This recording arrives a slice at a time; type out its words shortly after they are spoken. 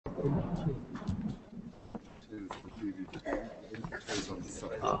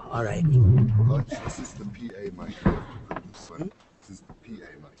Oh, all right. This is the PA mic. This is the PA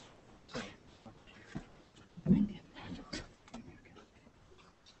mic.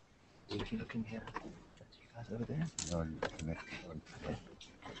 If you look in here, you guys over there. No, you connected.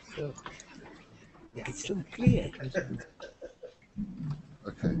 So, it's so clear.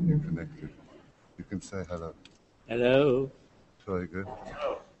 Okay, you're connected. You can say hello. Hello. Very good.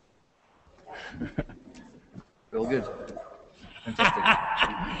 Real good.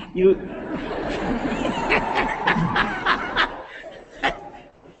 Fantastic. You.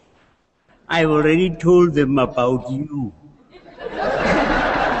 I've already told them about you.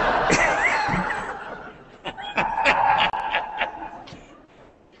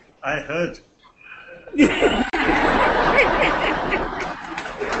 I heard.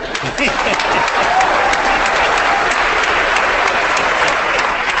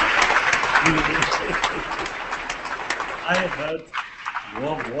 I heard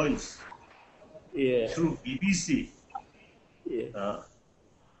your voice through BBC. Yeah.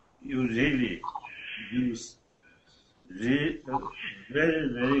 You really use very,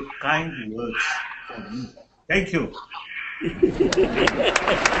 very kind words for me. Thank you.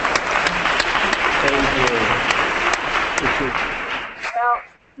 Well,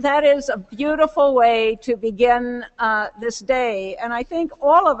 that is a beautiful way to begin this day. And I think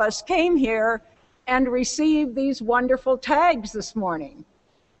all of us came here and received these wonderful tags this morning.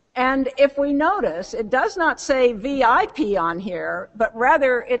 And if we notice, it does not say VIP on here, but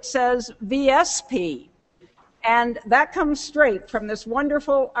rather it says VSP. And that comes straight from this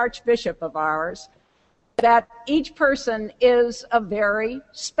wonderful Archbishop of ours, that each person is a very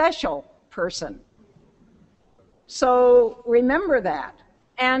special person. So remember that.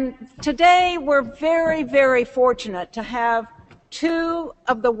 And today we're very, very fortunate to have two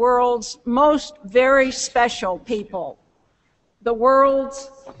of the world's most very special people. The world's,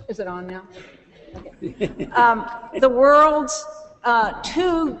 is it on now? Okay. The world's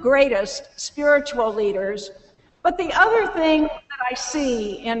two greatest spiritual leaders. But the other thing that I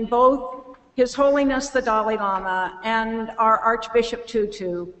see in both His Holiness the Dalai Lama and our Archbishop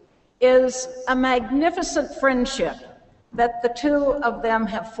Tutu is a magnificent friendship that the two of them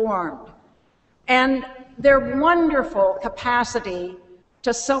have formed, and their wonderful capacity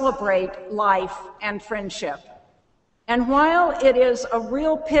to celebrate life and friendship. And while it is a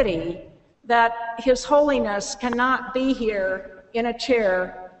real pity that His Holiness cannot be here in a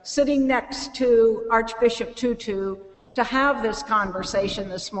chair sitting next to Archbishop Tutu to have this conversation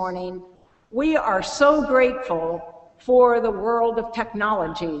this morning, we are so grateful for the world of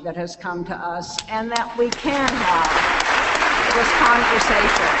technology that has come to us and that we can have this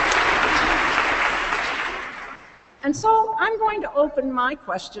conversation. And so I'm going to open my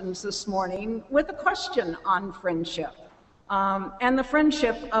questions this morning with a question on friendship and the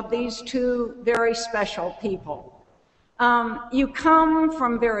friendship of these two very special people. You come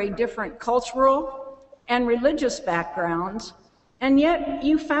from very different cultural and religious backgrounds, and yet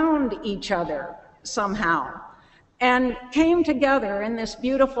you found each other somehow and came together in this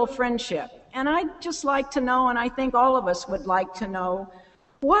beautiful friendship. And I'd just like to know, and I think all of us would like to know,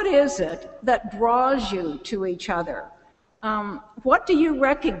 what is it that draws you to each other? What do you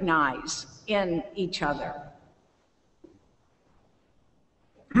recognize in each other?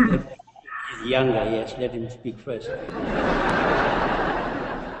 He's younger, yes, let him speak first.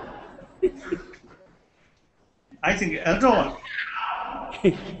 I think elder one.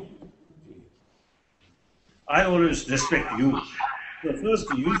 I always respect you. So first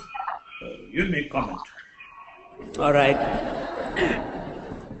you make comment. All right.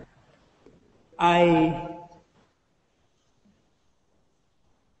 I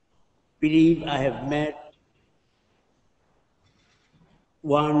believe I have met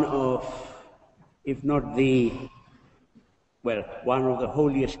one of, if not the, well, one of the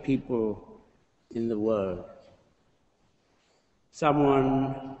holiest people in the world.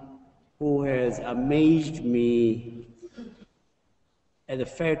 Someone who has amazed me at the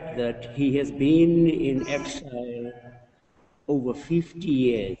fact that he has been in exile over 50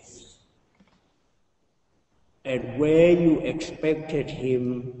 years. And where you expected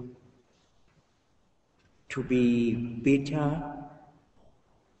him to be bitter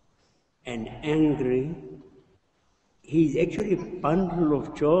and angry, he's actually a bundle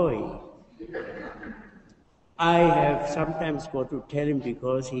of joy. I have sometimes got to tell him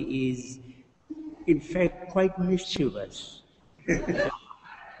because he is, in fact, quite mischievous.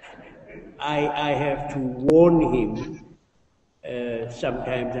 I have to warn him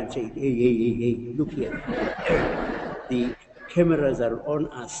sometimes and say, hey, look here. The cameras are on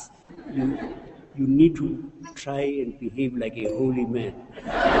us, you need to try and behave like a holy man.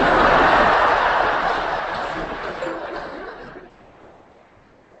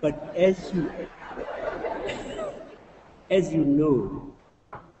 But as you know,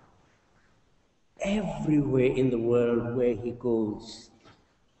 everywhere in the world where he goes,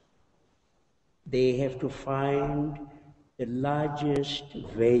 they have to find the largest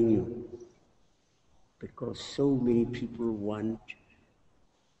venue because so many people want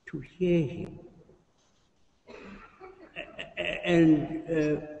to hear him. And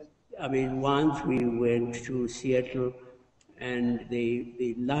I mean, once we went to Seattle, and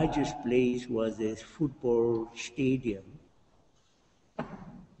the largest place was a football stadium.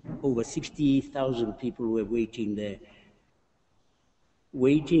 Over 60,000 people were waiting there,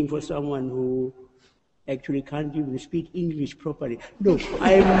 waiting for someone who actually can't even speak English properly. No,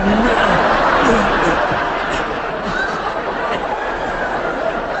 I'm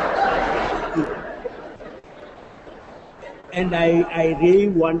And I really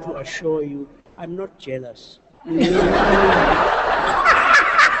want to assure you, I'm not jealous.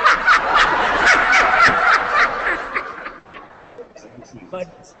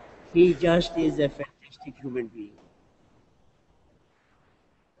 But he just is a fantastic human being.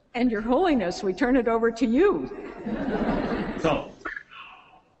 And Your Holiness, we turn it over to you. So,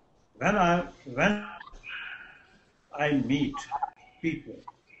 when I meet people,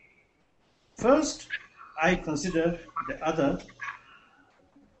 first I consider the other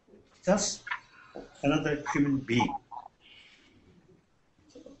just another human being.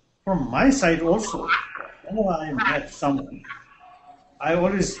 From my side also, whenever I met someone, I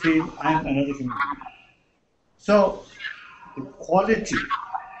always feel I'm another human being. So, the quality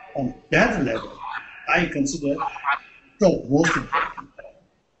on that level, I consider the most important.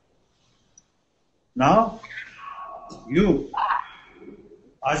 Now, you,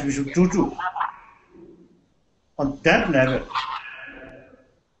 Archbishop Tutu, on that level,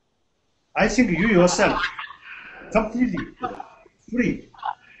 I think you yourself completely free.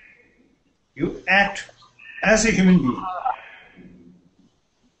 You act as a human being.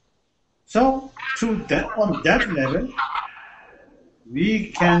 So, on that level,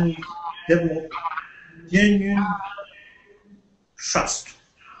 we can develop genuine trust.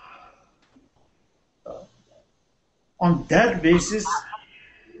 On that basis,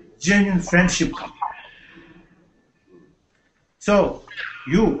 genuine friendship comes. So,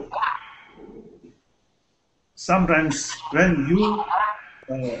 you, sometimes when you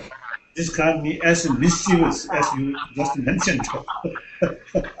describe me as mischievous, as you just mentioned,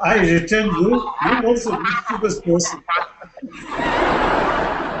 I return you, you're also a mischievous person.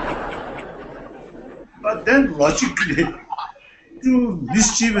 But then logically, two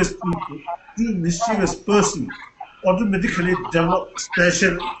mischievous people, two mischievous person automatically develop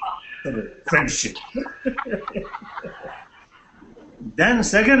special friendship. Then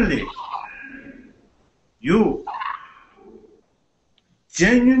secondly, you,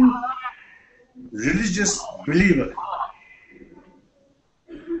 genuine religious believer,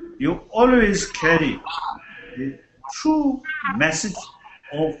 you always carry the true message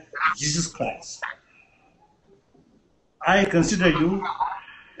of Jesus Christ. I consider you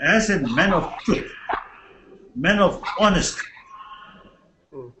as a man of truth, man of honesty.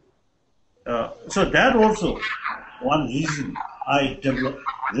 So that also one reason I develop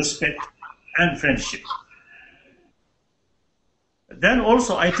respect and friendship. Then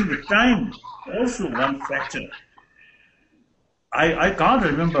also I think the time also one factor. I can't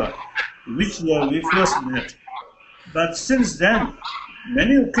remember which year we first met, but since then,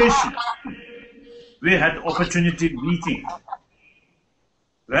 many occasions we had opportunity meeting.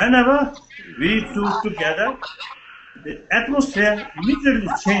 Whenever we two together, the atmosphere immediately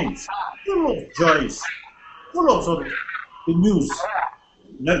changed, full of joys, full of sort of the news,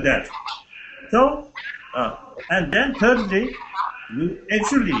 like that. So, and then thirdly, you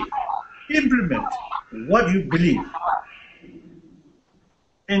actually implement what you believe.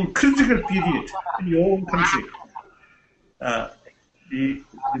 In critical period in your own country, the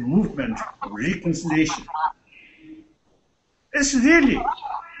movement of reconciliation is really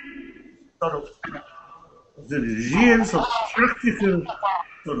sort of the real sort of practical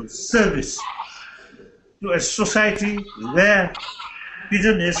sort of service to a society where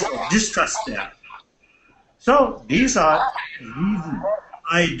bitterness or distrust there. So these are reasons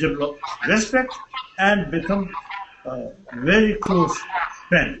I develop respect and become a very close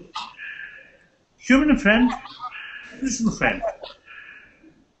friend. Human friend, spiritual friend.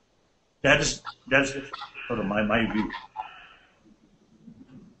 That's sort of my view.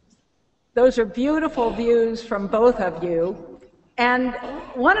 Those are beautiful views from both of you. And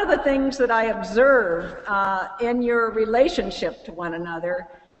one of the things that I observe in your relationship to one another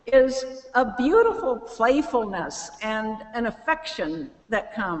is a beautiful playfulness and an affection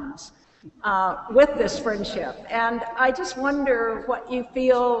that comes with this friendship. And I just wonder what you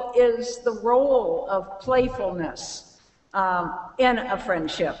feel is the role of playfulness in a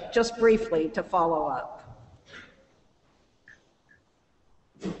friendship, just briefly to follow up.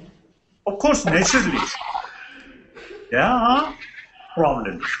 Of course, naturally, there are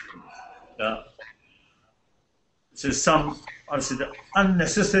problems. So some are the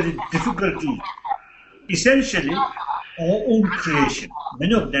unnecessary difficulty, essentially our own creation.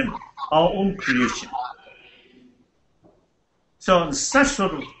 Many of them our own creation. So in such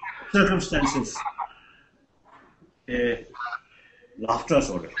sort of circumstances,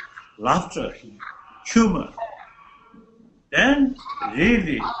 laughter, humor, then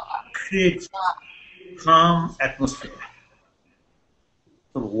really creates calm atmosphere,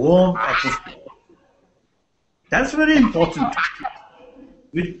 a warm atmosphere. That's very important.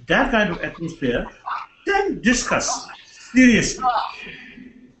 With that kind of atmosphere, then discuss seriously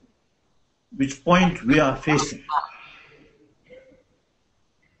which point we are facing.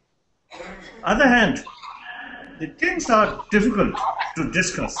 Other hand, the things are difficult to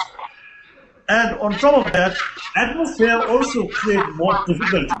discuss. And on top of that, atmosphere also creates more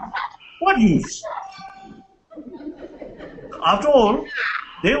difficulty. What use? After all,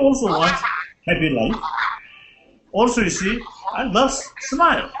 they also want happy life. Also, you see, I love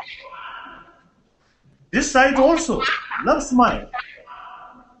smile. This side also loves smile.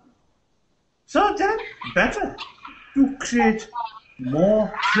 So then, better to create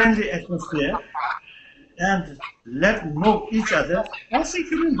more friendly atmosphere and let know each other as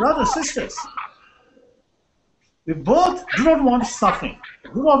human brothers, sisters. We both do not want suffering,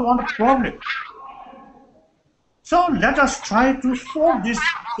 do not want a problem. So let us try to solve this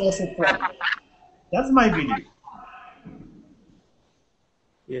source of problem. That's my belief.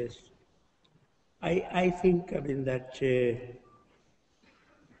 Yes. I think, that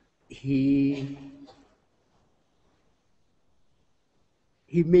he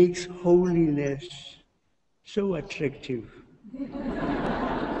makes holiness so attractive.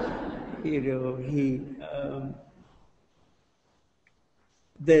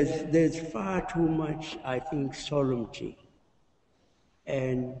 There's far too much, I think, solemnity.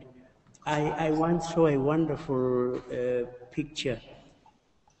 And I once saw a wonderful picture,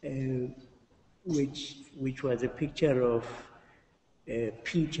 which was a picture of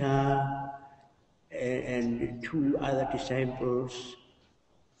Peter and two other disciples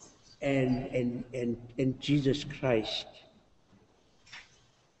and Jesus Christ.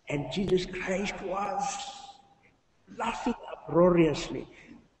 And Jesus Christ was laughing uproariously,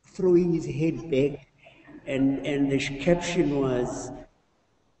 throwing his head back, and the caption was,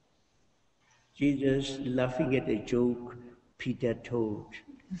 Jesus laughing at a joke Peter told.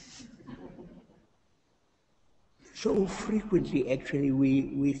 So frequently, actually,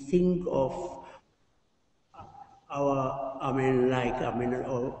 we think of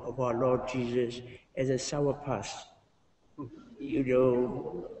of our Lord Jesus as a sourpuss.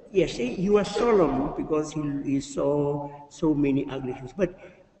 Yes, he was solemn because he saw so many ugly things. But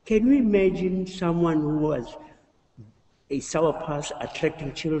can you imagine someone who was a sourpuss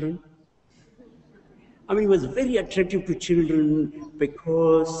attracting children? He was very attractive to children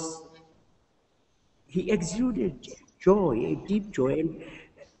because he exuded joy, a deep joy.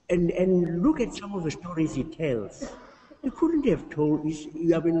 And look at some of the stories he tells. He couldn't have told,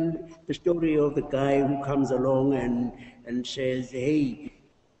 the story of the guy who comes along and says, hey,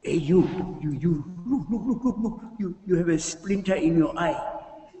 you, look, you have a splinter in your eye.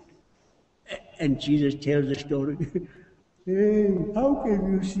 And Jesus tells the story. Hey, how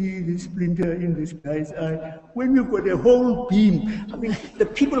can you see the splinter in this guy's eye when you've got a whole beam? The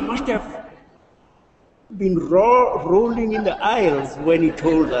people must have been rolling in the aisles when he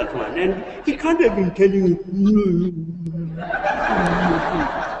told that one. And he can't have been telling you.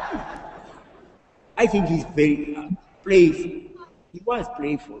 I think he's very playful. He was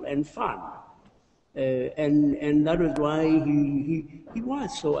playful and fun. And that was why he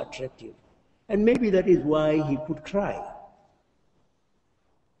was so attractive. And maybe that is why he could cry.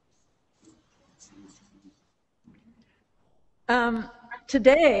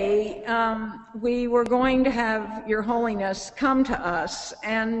 Today, we were going to have Your Holiness come to us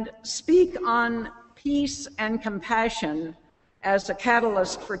and speak on peace and compassion as a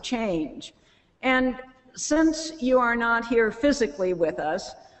catalyst for change. And since you are not here physically with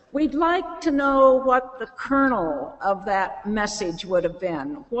us, we'd like to know what the kernel of that message would have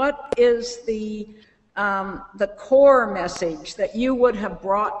been. What is the the core message that you would have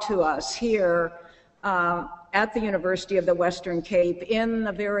brought to us here at the University of the Western Cape in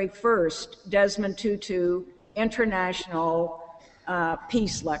the very first Desmond Tutu International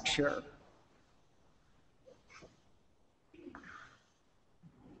Peace Lecture?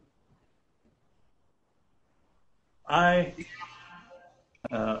 I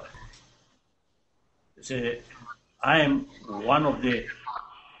say I am one of the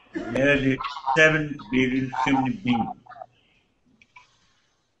nearly 7 billion human beings.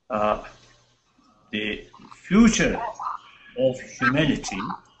 The future of humanity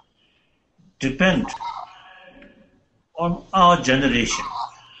depends on our generation.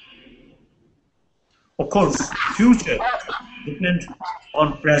 Of course, future depends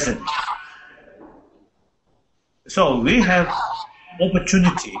on present. So we have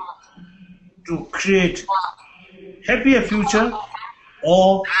opportunity to create happier future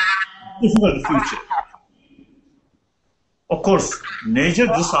or difficult future. Of course, nature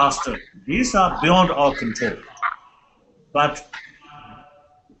disaster, these are beyond our control. But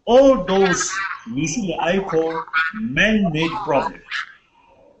all those usually I call man-made problems,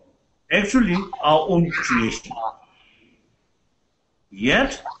 actually our own creation.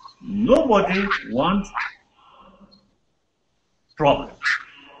 Yet, nobody wants problem.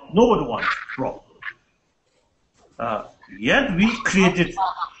 Nobody wants problem. Yet we created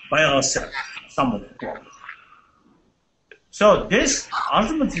by ourselves some of the problem. So this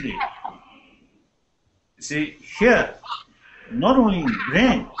ultimately, see here, not only in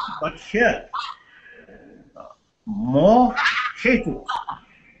brain, but here, more hatred,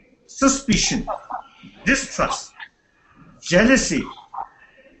 suspicion, distrust, jealousy,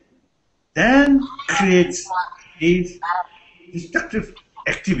 then creates these destructive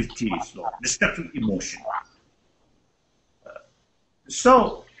activities or destructive emotion.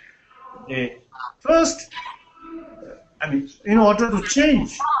 So, the first, in order to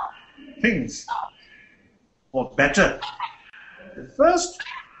change things for better, first,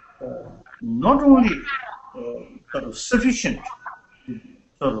 not only sort of sufficient,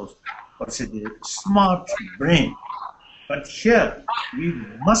 sort of, the smart brain, but here we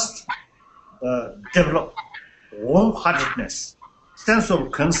must develop wholeheartedness, sense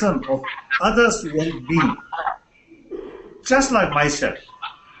of concern of others' well-being. Just like myself,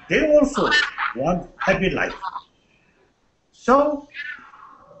 they also want happy life. So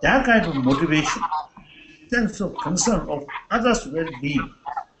that kind of motivation, sense of concern of others' well-being,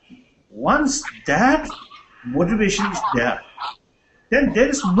 once that motivation is there, then there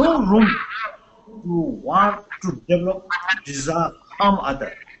is no room to want to develop desire, harm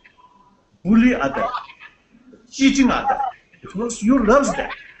others, bully others, cheating others, because you love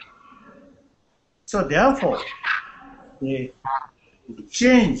that. So therefore, the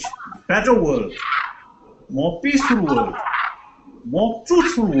change, better world, more peaceful world, more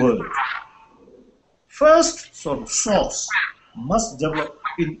truthful world, first sort of source must develop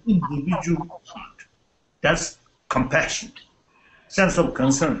in individual heart. That's compassion, sense of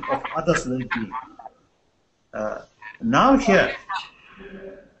concern of others' well-being. Now here,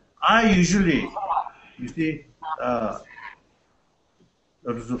 I usually,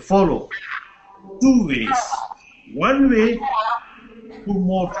 follow two ways. One way to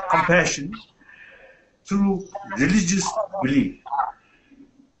promote compassion through religious belief.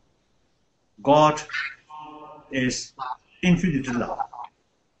 God is infinite love.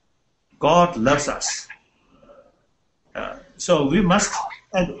 God loves us. So we must,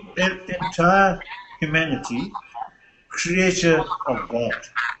 and the entire humanity, creature of God.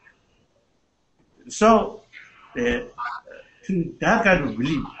 So, to that kind of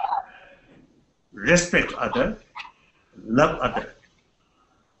belief, respect other, love other.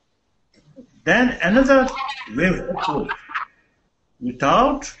 Then another way of approach,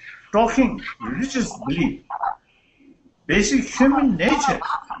 without talking religious belief, basic human nature.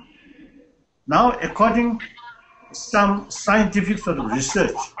 Now, according to some scientific sort of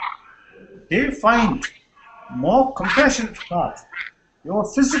research, they find more compassionate heart, your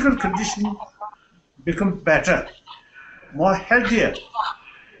physical condition become better, more healthier.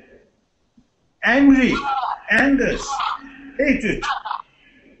 Angry, angers, hatred,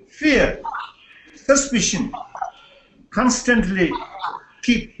 fear, suspicion, constantly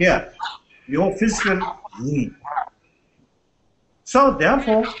keep here your physical need. So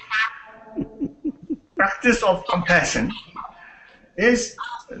therefore, practice of compassion is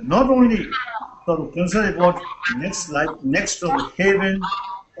not only sort of concerned about next life, next sort of heaven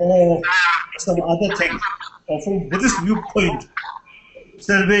or some other thing, or from Buddhist viewpoint,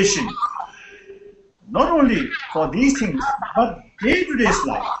 salvation. Not only for these things, but day-to-day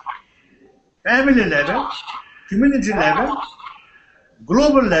life. family level, community level,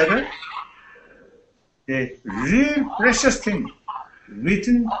 global level, the real precious thing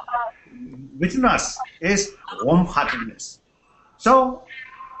within us is warm-heartedness. So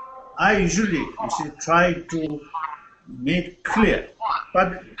I usually try to make clear,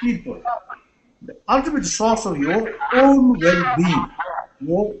 but people, the ultimate source of your own well-being,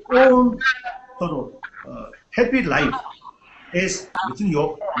 your own sort of happy life is within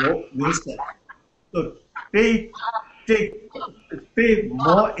yourself. So pay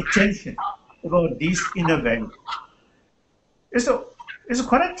more attention about these inner values. Is it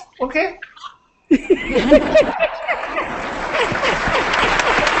correct? Okay.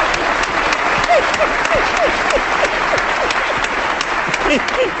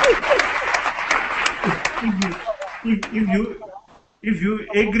 If you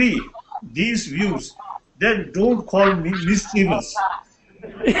agree these views, then don't call me mischievous.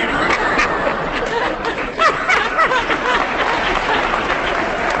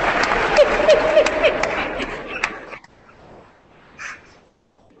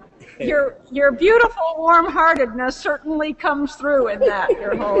 Your beautiful warm-heartedness certainly comes through in that,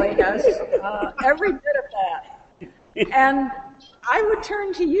 Your Holiness, every bit of that. And I would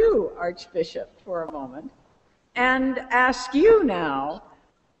turn to you, Archbishop, for a moment, and ask you now,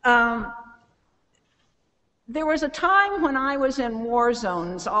 there was a time when I was in war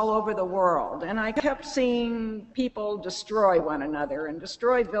zones all over the world, and I kept seeing people destroy one another and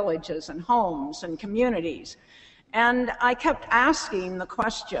destroy villages and homes and communities. And I kept asking the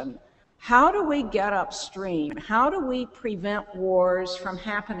question, how do we get upstream? How do we prevent wars from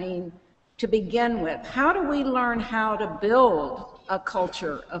happening to begin with? How do we learn how to build a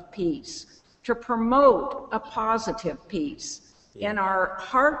culture of peace, to promote a positive peace in our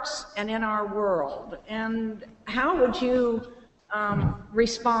hearts and in our world? And how would you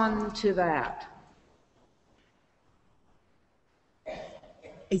respond to that?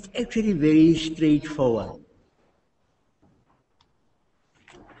 It's actually very straightforward.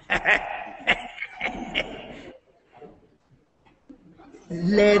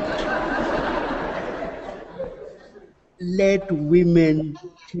 Let women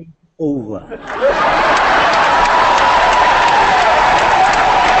take over.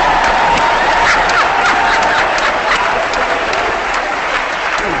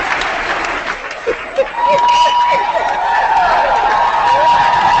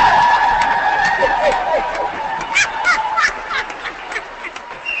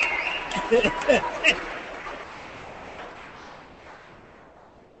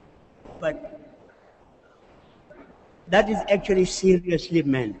 But that is actually seriously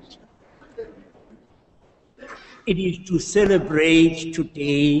meant. It is to celebrate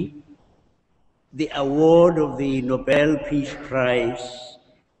today the award of the Nobel Peace Prize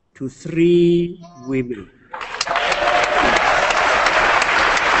to 3 women.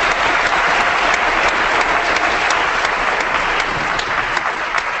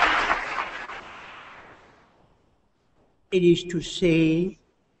 It is to say,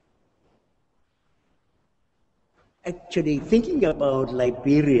 actually thinking about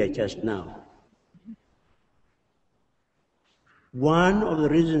Liberia just now, one of the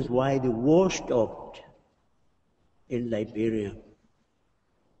reasons why the war stopped in Liberia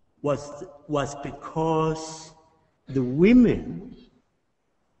was because the women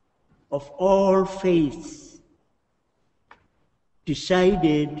of all faiths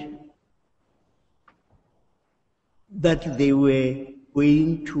decided that they were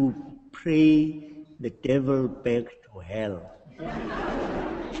going to pray the devil back to hell.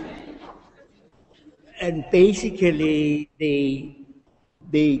 And basically they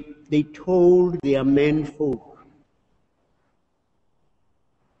told their menfolk,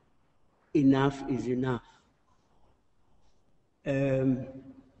 enough is enough.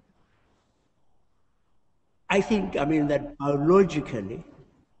 I think, that biologically,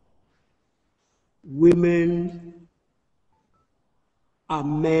 women are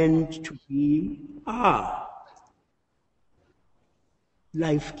meant to be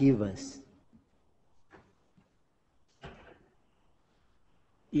life givers.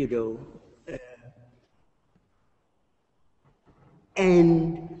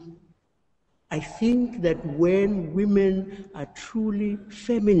 And I think that when women are truly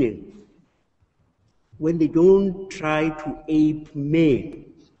feminine, when they don't try to ape men,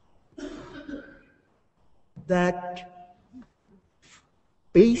 that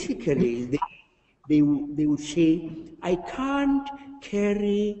basically they would say, I can't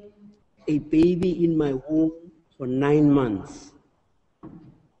carry a baby in my womb for 9 months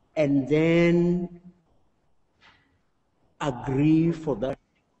and then agree for that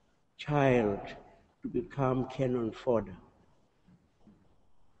child to become cannon fodder.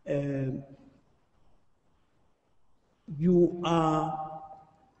 You are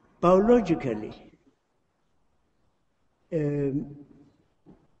biologically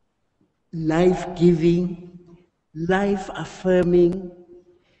life-giving, life-affirming.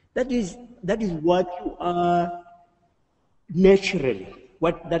 That is what you are naturally.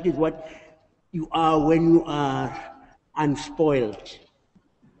 That is what you are when you are unspoiled.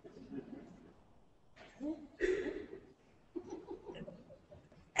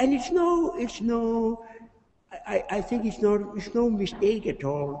 And I think it's no mistake at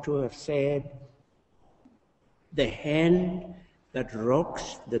all to have said, the hand that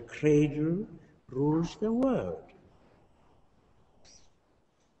rocks the cradle rules the world.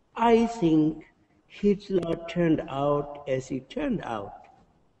 I think Hitler turned out as he turned out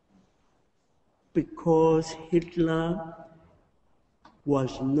because Hitler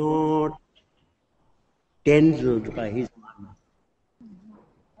was not dandled by his mama.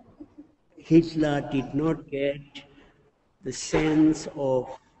 Hitler did not get the sense of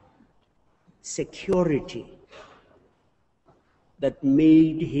security that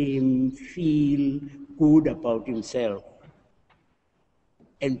made him feel good about himself.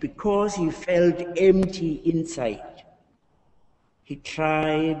 And because he felt empty inside, he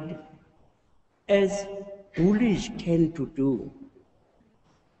tried, as bullies tend to do,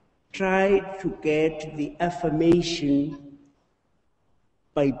 tried to get the affirmation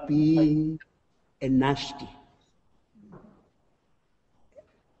by being a nasty.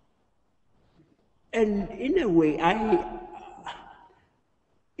 And in a way,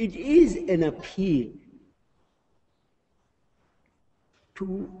 it is an appeal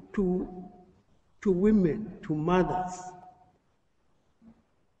to women, to mothers.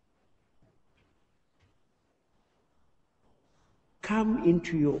 Come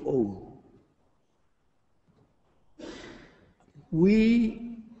into your own.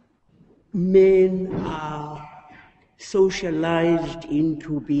 We men are socialized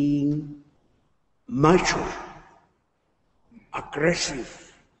into being macho,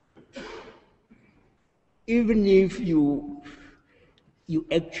 aggressive. Even if you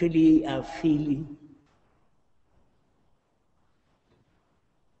actually are feeling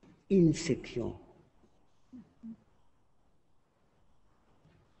insecure.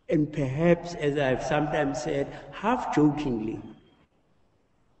 And perhaps, as I've sometimes said, half jokingly,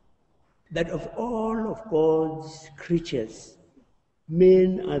 that of all of God's creatures,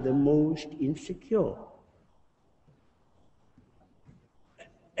 men are the most insecure.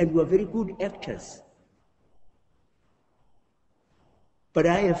 And we're very good actors. But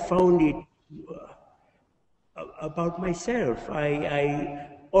I have found it about myself. I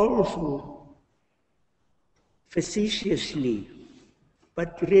also facetiously,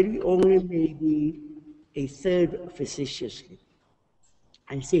 but really only maybe a third facetiously,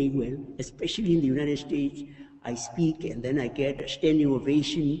 I say, well, especially in the United States, I speak and then I get a standing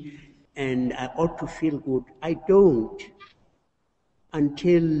ovation and I ought to feel good. I don't,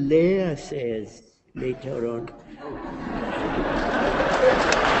 until Leah says later on,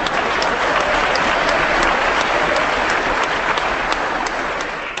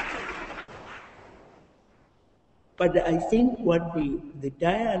 but I think what the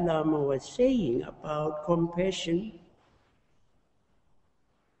Dalai Lama was saying about compassion,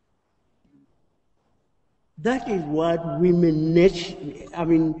 that is what women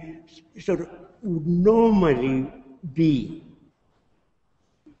sort of would normally be.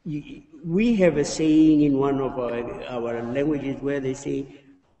 We have a saying in one of our languages where they say,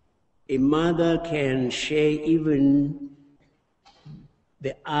 a mother can share even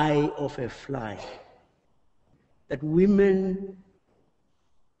the eye of a fly. That women,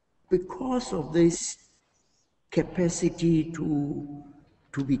 because of this capacity to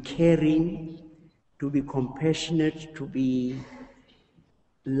be caring, to be compassionate, to be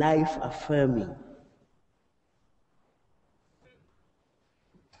life-affirming,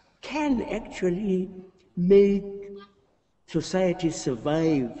 can actually make societies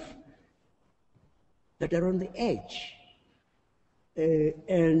survive that are on the edge.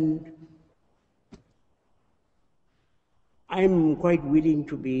 And I'm quite willing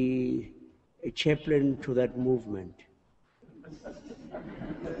to be a chaplain to that movement.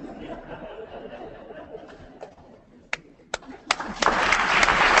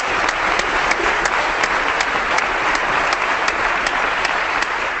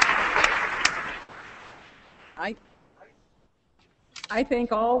 I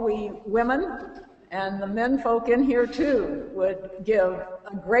think all we women And the men folk in here too would give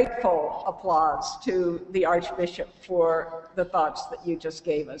a grateful applause to the Archbishop for the thoughts that you just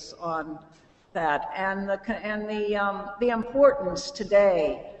gave us on that, and the importance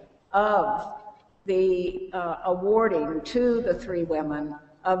today of the awarding to the three women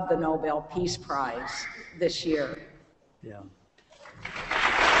of the Nobel Peace Prize this year. Yeah.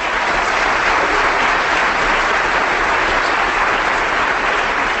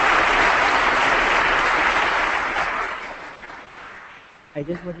 I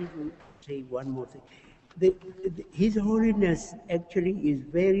just wanted to say one more thing. His Holiness actually is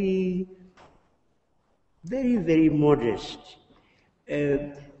very, very, very modest.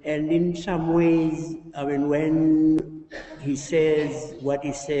 And in some ways, I mean, when he says what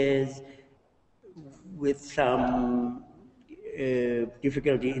he says with some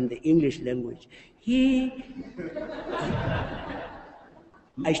difficulty in the English language,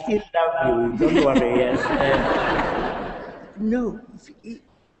 I still love you, don't worry, yes. No,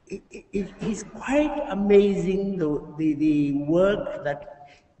 it's quite amazing the work that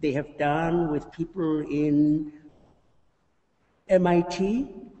they have done with people in MIT.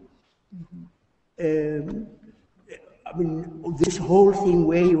 I mean, this whole thing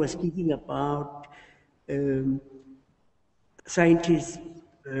where he was speaking about scientists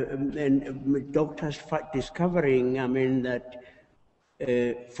and doctors discovering, I mean, that,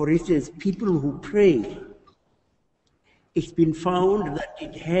 for instance, people who pray, it's been found that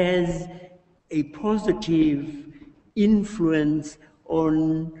it has a positive influence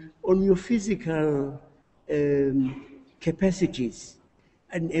on your physical capacities.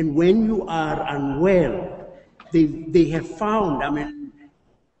 And when you are unwell, they have found, I mean,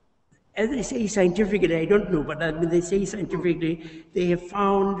 as they say scientifically, I don't know, but I mean, they say scientifically, they have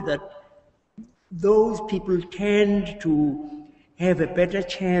found that those people tend to have a better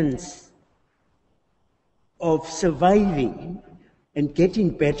chance of surviving and getting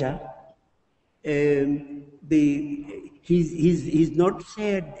better. He's not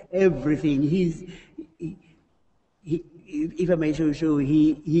said everything. If I may say so,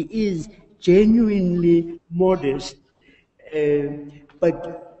 he is genuinely modest.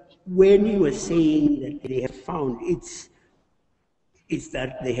 But when he was saying that they have found, it's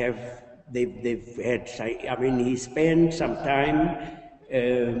that they've had. I mean, he spent some time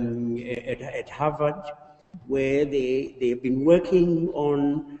at Harvard, where they've been working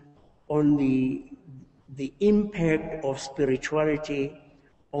on the impact of spirituality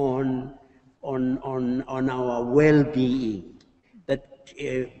on our well-being. That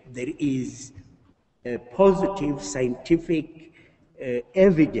there is positive scientific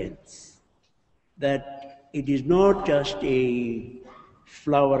evidence that it is not just a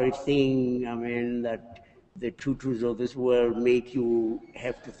flowery thing. I mean, that the Tutus of this world make you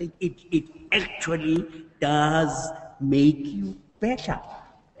have to think. It actually does make you better.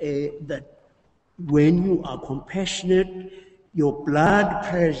 That when you are compassionate, your blood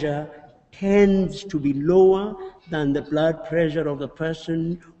pressure tends to be lower than the blood pressure of the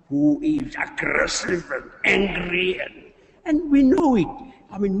person who is aggressive and angry. And we know it.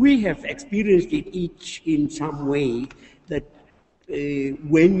 I mean, we have experienced it each in some way, that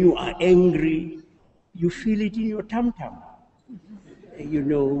when you are angry, you feel it in your tum-tum. You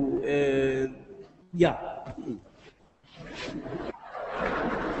know, yeah.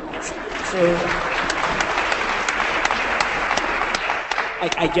 So,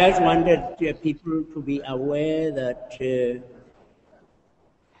 I just wanted people to be aware that.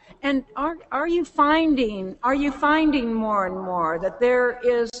 And are you finding more and more that there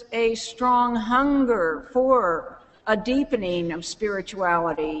is a strong hunger for a deepening of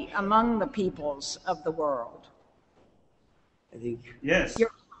spirituality among the peoples of the world? I think yes.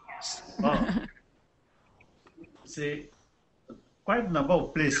 Wow. See, quite a number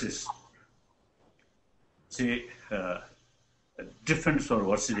of places. See, different sort of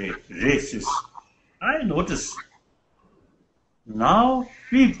races. I notice now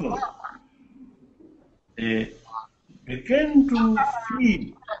people begin to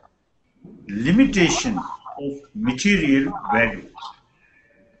feel limitation of material value.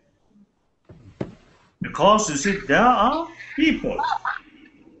 Because you see, there are people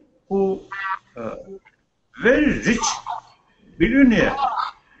who very rich, billionaire,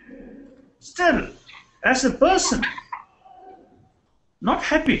 still as a person, not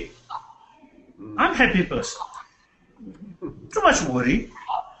happy, unhappy person. Too much worry,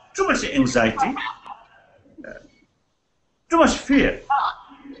 too much anxiety, too much fear.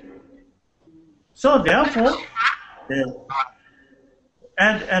 So therefore,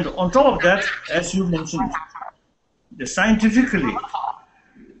 and on top of that, as you mentioned, the scientifically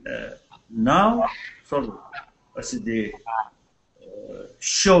now sort of they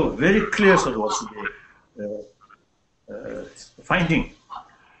show very clear sort of finding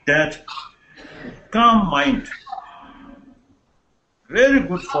that calm mind very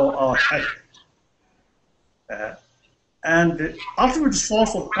good for our health. And the ultimate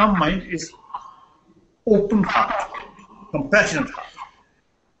source of calm mind is open heart, compassionate heart.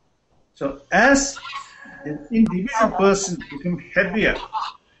 So as an individual person becomes happier,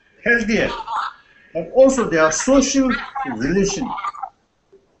 healthier, but also their social relation,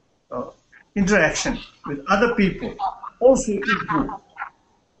 interaction with other people also improve.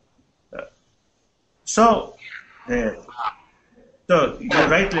 So you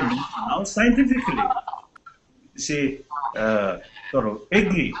rightly mentioned now scientifically, say sort of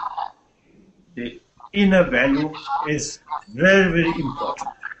agree the inner value is very, very important.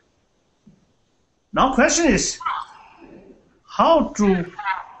 Now question is how to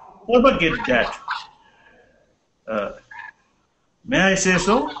propagate that. May I say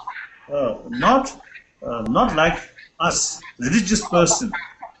so? Not like us, religious person,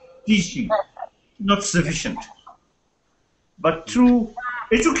 teaching, not sufficient, but through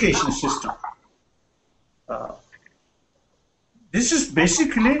education system. This is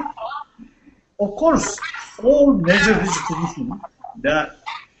basically, of course, all major religious traditions, the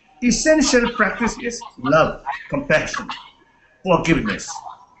essential practice is love, compassion, forgiveness.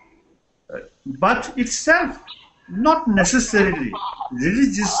 But itself, not necessarily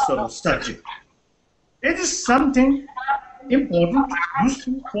religious sort of subject. It is something important,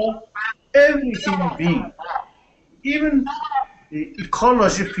 useful for every human being. Even the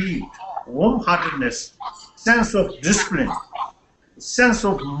ecology field, warm-heartedness, sense of discipline, sense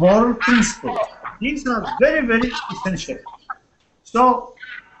of moral principle. These are very, very essential. So,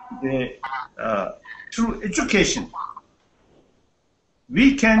 through education,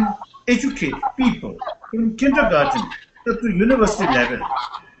 we can educate people from kindergarten to university level.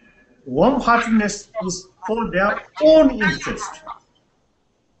 Warm-heartedness is for their own interest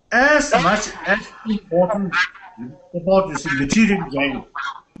as much as important about this material value.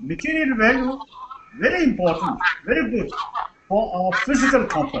 Material value, very important, very good for our physical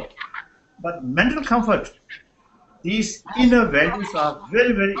comfort. But mental comfort, these inner values are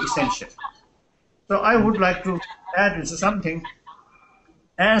very, very essential. So I would like to add something.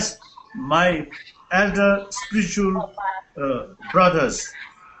 As my elder spiritual brothers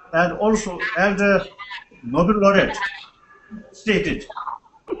and also elder Nobel laureate stated,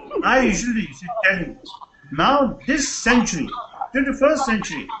 I usually tell you, now this century, 21st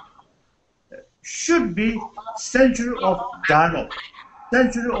century, should be century of dialogue,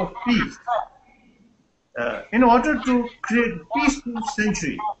 century of peace. In order to create peaceful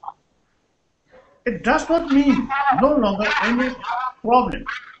century, it does not mean no longer any problem,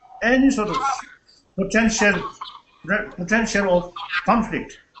 any sort of potential of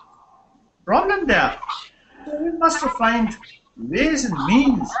conflict. Problem there. So we must find ways and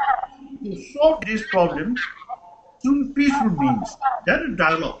means to solve these problems through peaceful means. That is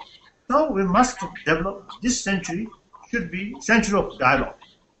dialogue. So we must develop this century should be century of dialogue.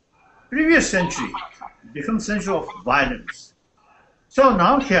 Previous century becomes century of violence. So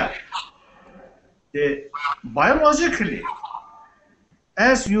now here, biologically,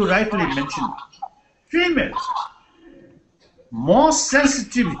 as you rightly mentioned, females more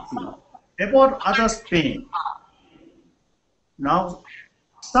sensitivity about others' pain. Now,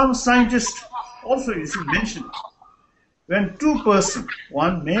 some scientists also you should mention when two persons,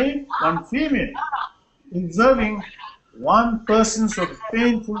 one male, one female, observing one person's sort of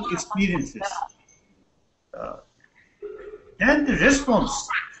painful experiences, then the response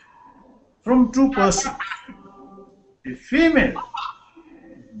from two persons, the female,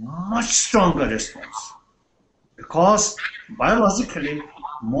 much stronger response because biologically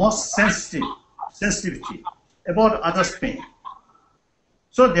more sensitivity about others' pain.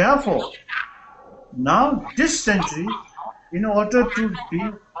 So therefore, now this century, in order to be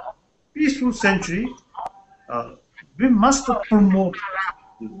peaceful century, we must promote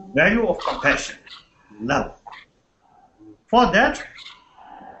the value of compassion, love. For that,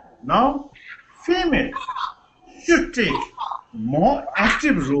 now female should take more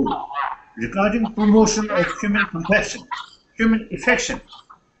active role regarding promotion of human compassion, human affection.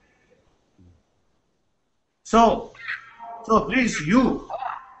 So please you,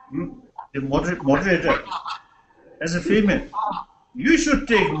 the moderator, as a female, you should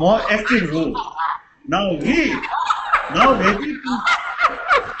take more active role. Now ready to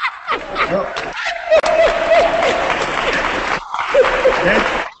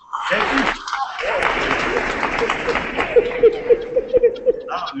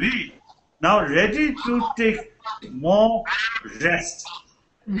now ready to take more rest.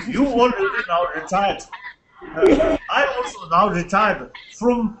 You already now retired. I also now retired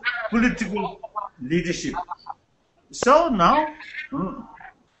from political leadership. So now,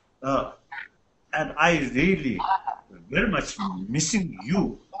 and I really very much missing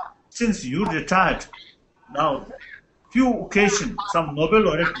you since you retired. Now, few occasions, some Nobel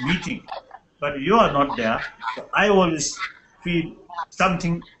laureate meeting, but you are not there. So I always feel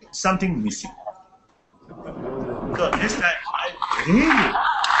something missing. So this time I really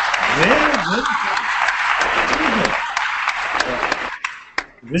very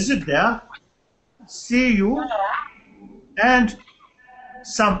visit there, see you, and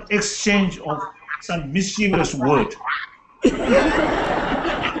some exchange of some mischievous word.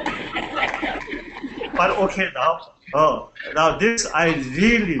 But okay now, now this I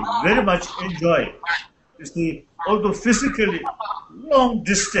really very much enjoy. You see, although physically long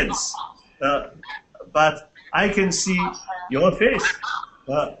distance, but I can see your face.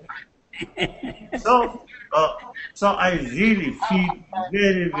 So I really feel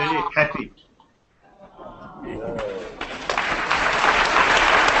very, very happy.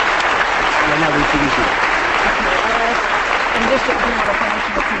 When are we finishing? And just to have a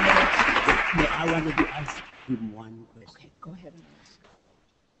function of 2 minutes. Yeah, I wanted to ask him one question. Go ahead and ask.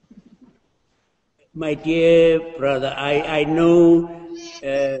 My dear brother, I know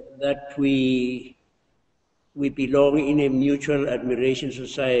that we belong in a mutual admiration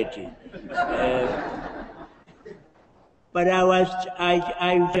society. But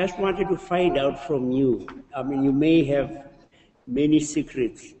I just wanted to find out from you. I mean, you may have many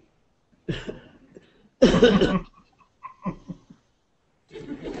secrets.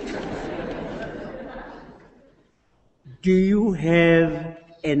 Do you have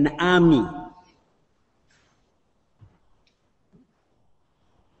an army?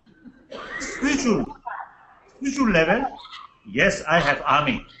 Spiritual level, yes, I have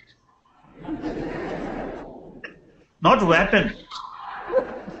army. Not weapon,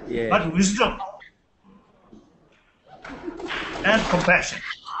 Yeah. but wisdom and compassion.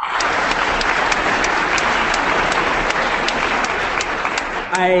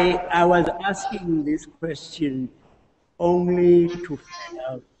 I was asking this question only to find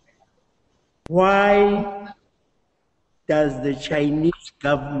out why does the Chinese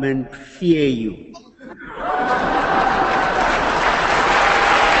government fear you?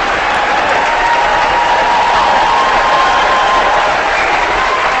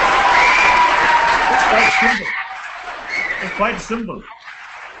 It's quite simple.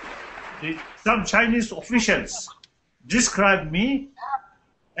 Some Chinese officials describe me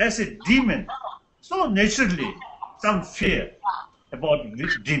as a demon. So naturally, some fear about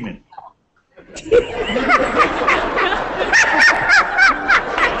this demon.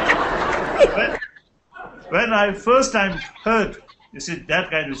 When I first time heard, you see, that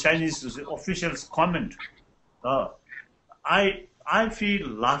kind of Chinese officials comment, I feel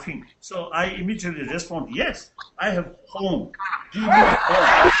laughing. So I immediately respond, yes, I have home. Demon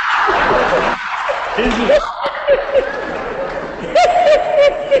home.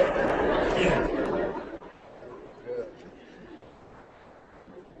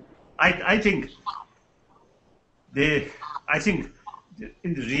 I think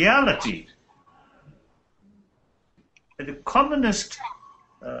in reality, the communist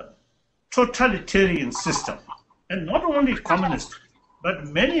totalitarian system, and not only communist, but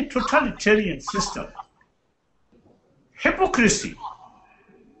many totalitarian systems, hypocrisy,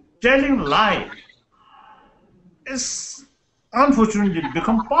 telling lie, is unfortunately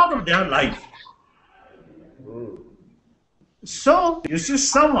become part of their life. So you see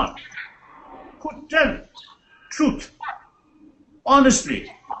someone who tell truth,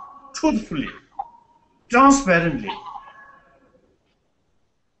 honestly, truthfully, transparently.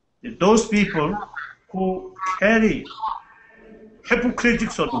 Those people who carry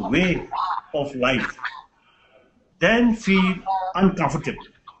hypocritical sort of way of life then feel uncomfortable.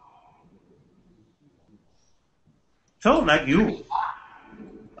 So like you,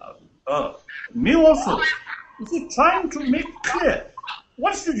 me also, if you're trying to make clear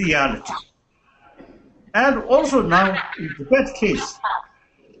what's the reality. And also now, in that case,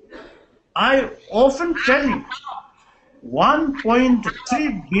 I often tell you,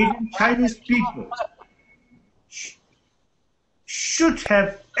 1.3 billion Chinese people should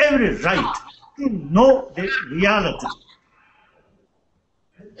have every right to know the reality.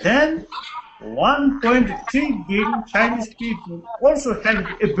 Then 1.3 billion Chinese people also have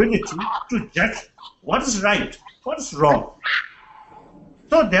the ability to judge what is right, what is wrong.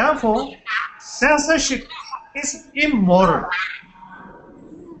 So therefore, censorship is immoral.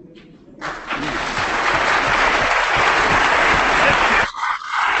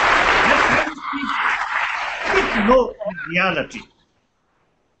 know reality.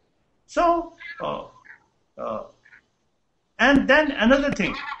 So, and then another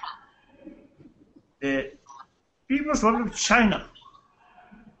thing, the people from China,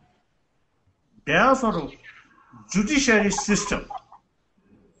 their sort of judiciary system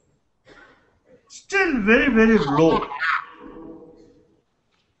still very, very low,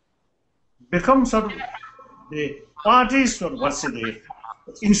 become sort of the party's sort of what's the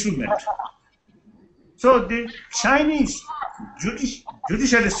instrument. So the Chinese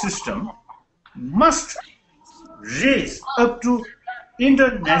judiciary system must raise up to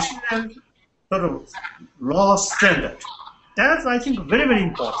international sort of law standard. That's, I think, very, very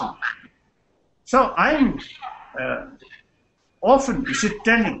important. So I'm often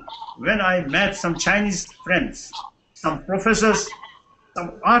telling, when I met some Chinese friends, some professors,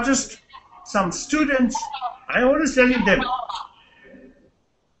 some artists, some students, I always telling them,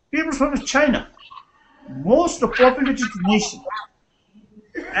 people from China, most populated nation,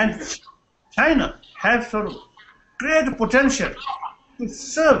 and China have sort of great potential to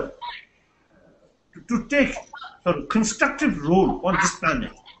serve, to take sort of constructive role on this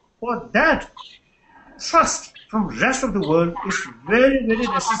planet. For that, trust from rest of the world is very, very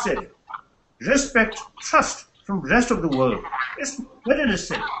necessary. Respect, trust from rest of the world is very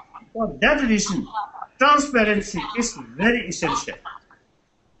necessary. For that reason, transparency is very essential.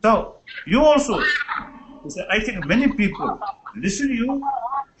 So, you also, I think many people listen to you,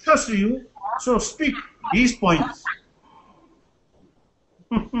 trust you, so speak these points.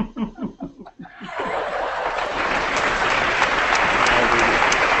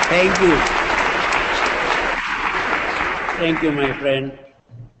 Thank you. Thank you, my friend.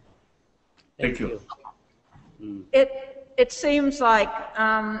 Thank you. It seems like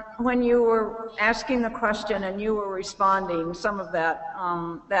when you were asking the question and you were responding, some of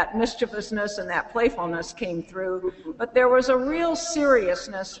that mischievousness and that playfulness came through, but there was a real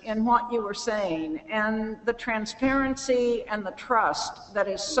seriousness in what you were saying, and the transparency and the trust that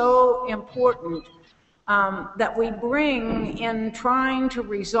is so important that we bring in trying to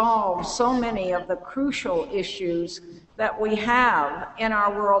resolve so many of the crucial issues that we have in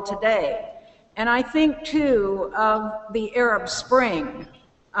our world today. And I think, too, of the Arab Spring,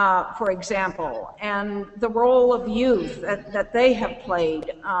 for example, and the role of youth that they have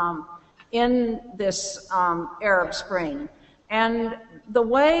played in this Arab Spring, and the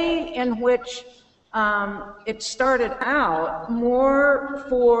way in which it started out more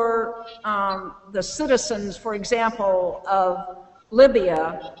for the citizens, for example, of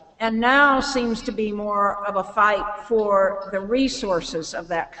Libya, and now seems to be more of a fight for the resources of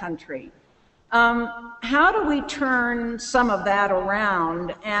that country. How do we turn some of that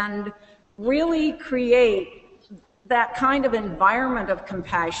around and really create that kind of environment of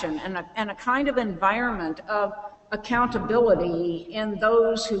compassion and a kind of environment of accountability in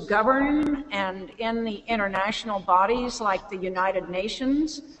those who govern and in the international bodies like the United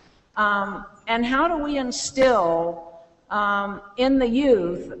Nations? And how do we instill in the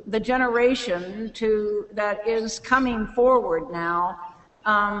youth, the generation that is coming forward now,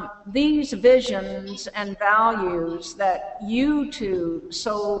 these visions and values that you two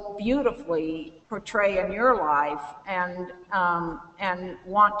so beautifully portray in your life and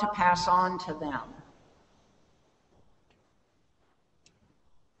want to pass on to them?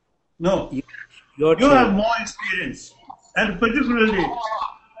 No, you have more experience, and particularly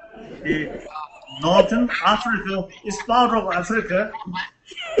Northern Africa is part of Africa.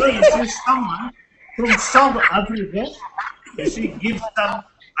 So you see someone from South Africa, you see, give some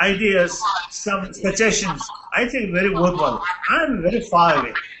ideas, some suggestions. I think very worthwhile. I'm very far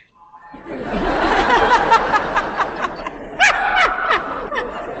away.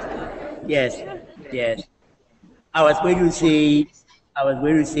 Yes. I was going to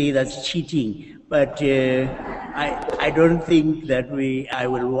say that's cheating, but I don't think that I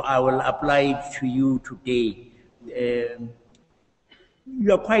will apply it to you today.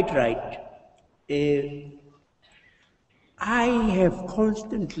 You are quite right. I have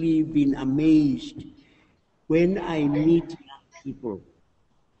constantly been amazed when I meet people,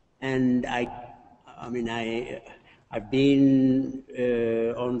 and I've been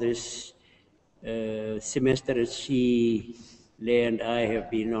on this semester at sea. Lay and I have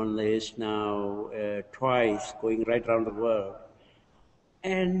been on this now twice, going right around the world.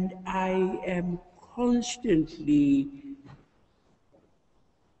 And I am constantly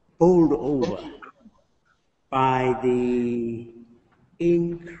bowled over by the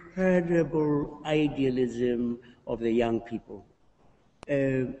incredible idealism of the young people.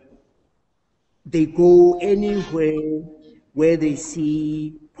 They go anywhere where they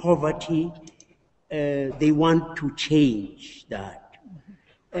see poverty, they want to change that.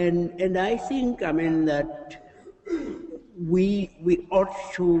 And I think, I mean, that we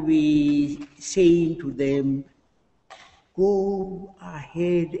ought to be saying to them, go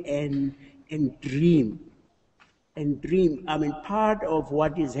ahead and dream. And dream. I mean, part of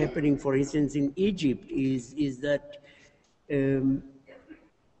what is happening, for instance, in Egypt is that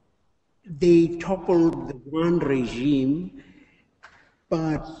they toppled the one regime,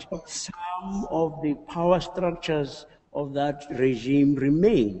 but some of the power structures of that regime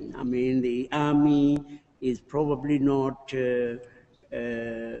remain. I mean, the army is probably not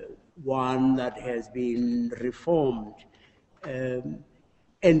one that has been reformed.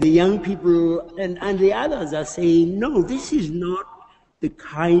 And the young people and the others are saying, no, this is not the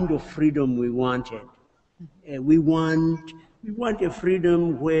kind of freedom we wanted. We want a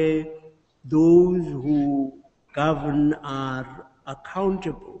freedom where those who govern are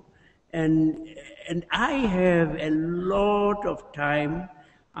accountable. And I have a lot of time,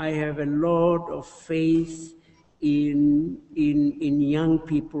 I have a lot of faith in young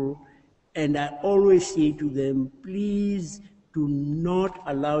people, and I always say to them, please do not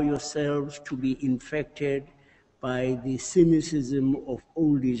allow yourselves to be infected by the cynicism of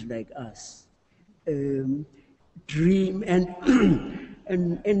oldies like us. Dream and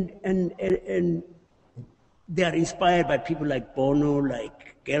they are inspired by people like Bono,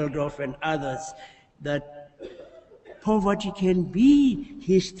 like Geldof and others, that poverty can be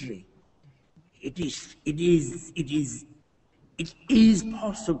history. It is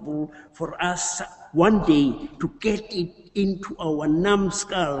possible for us one day to get it into our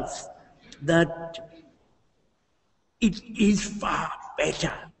numbskulls that it is far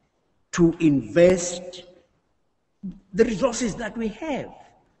better to invest the resources that we have,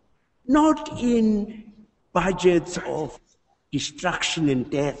 not in budgets of destruction and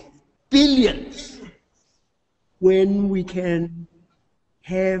death, billions, when we can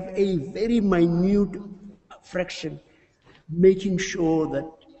have a very minute fraction, making sure that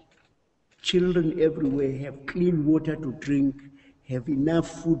children everywhere have clean water to drink, have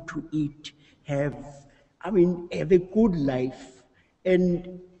enough food to eat, have a good life.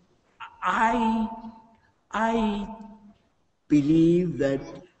 And I believe that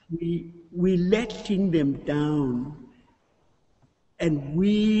we letting them down, and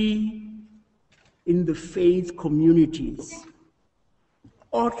we in the faith communities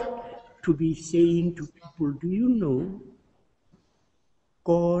ought to be saying to people, do you know,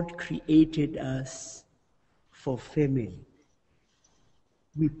 God created us for family.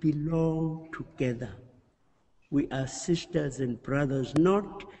 We belong together. We are sisters and brothers,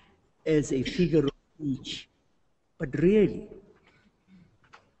 not as a figure of speech, but really.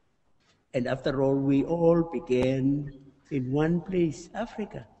 And after all, we all began in one place,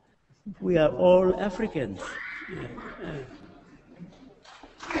 Africa. We are all Africans.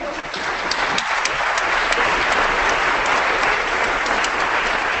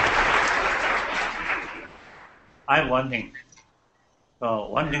 I have one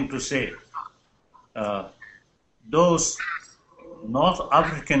thing to say. Those North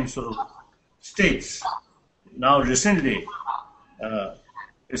African sort of states, now recently,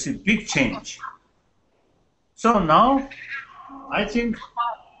 it's a big change. So now, I think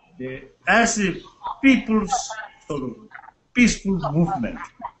as a people's sort of peaceful movement,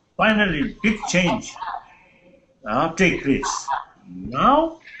 finally big change take place.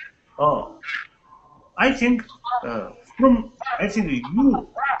 Now, I think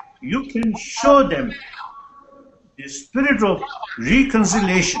you can show them the spirit of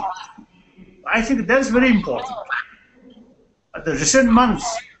reconciliation. I think that's very important. The recent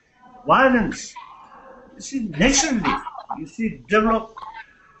months, violence, you see, naturally, develop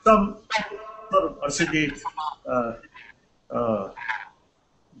some sort of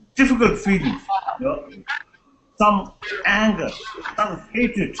difficult feelings, some anger, some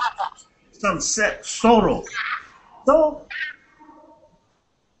hatred, some sorrow. So,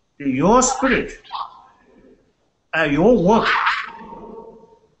 your spirit, your work,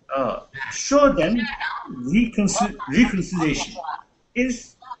 show them reconciliation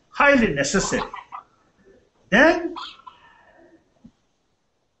is highly necessary. Then,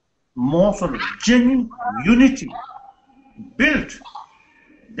 more sort of genuine unity build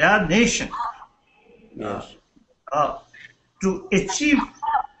their nation to achieve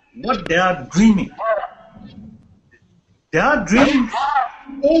what they are dreaming. They are dreaming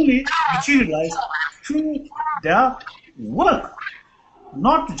only materialized through their work,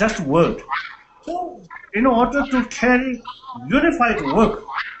 not just word. So, in order to carry unified work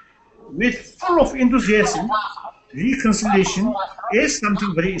with full of enthusiasm, reconciliation is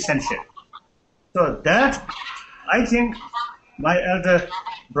something very essential. So that, I think, my elder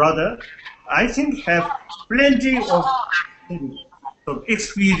brother, I think, have plenty of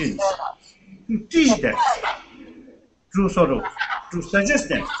experience to teach them, to suggest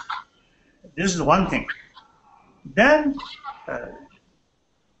them. This is one thing. Then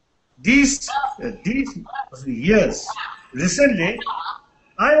these years, recently,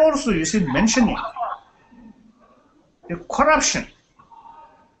 I also, you see, mentioning the corruption,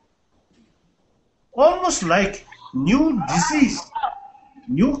 almost like new disease,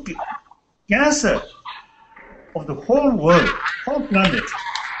 new cancer of the whole world, whole planet.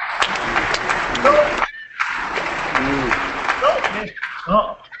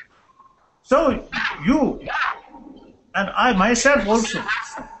 So you and I myself also,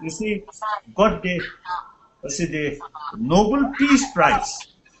 you see, got the Nobel Peace Prize.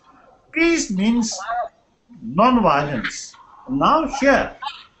 Peace means non-violence. Now here,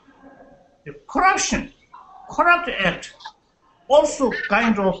 the corrupt act, also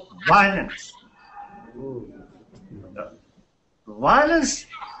kind of violence. Violence,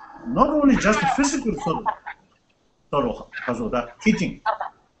 not only just physical hitting,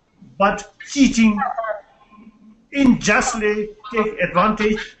 but cheating, unjustly take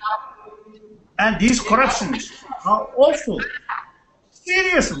advantage, and these corruptions are also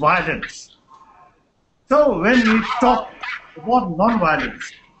serious violence. So when we talk about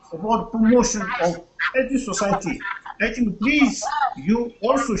non-violence, about promotion of healthy society, I think please you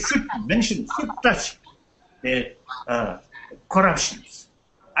also should touch the corruptions.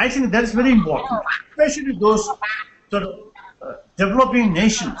 I think that is very important, especially those developing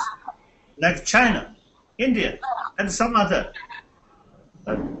nations like China, India, and some other.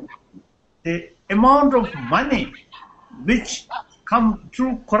 The amount of money which come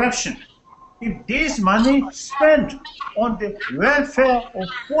through corruption, if this money spent on the welfare of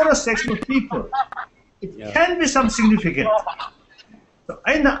poorer section of people, it can be some significant. So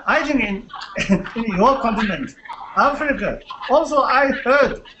I think in your continent, Africa, also I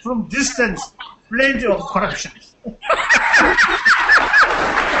heard from distance plenty of corruption.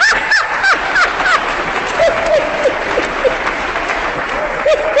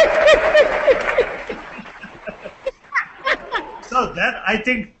 So that I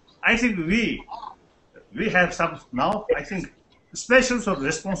think we have some now, I think, special sort of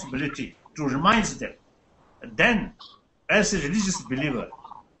responsibility to remind them. Then, as a religious believer,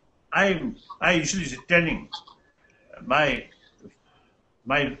 I usually telling my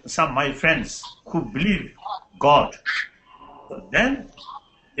friends who believe God. Then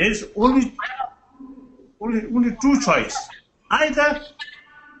there is only two choices: either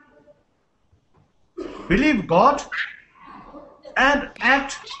believe God and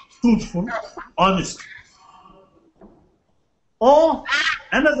act truthful, honest, or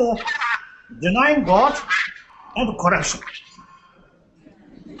another, denying God and corruption.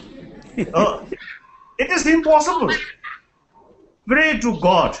 It is impossible. Pray to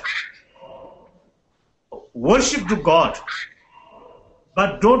God, worship to God,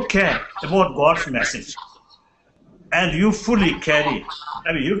 but don't care about God's message. And you fully carry,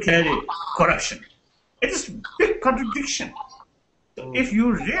 you carry corruption. It is a big contradiction. If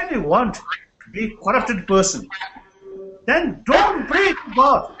you really want to be a corrupted person, then don't pray to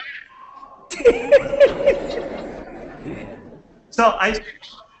God. So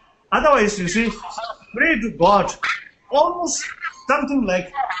otherwise, you see, pray to God, almost something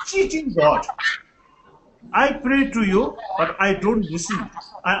like cheating God. I pray to you, but I don't listen.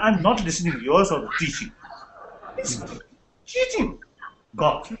 I'm not listening to your sort of teaching. It's cheating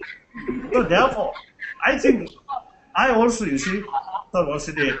God. So therefore, I think I also, you see,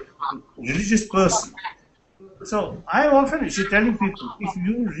 also the religious person. So I often telling people, if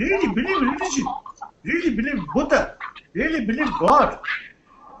you really believe religion, really believe Buddha, really believe God,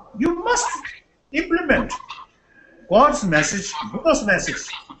 you must implement God's message, Buddha's message.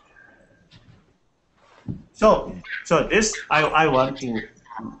 So this I want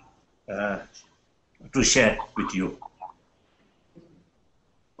to share with you.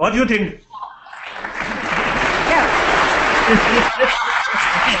 What do you think?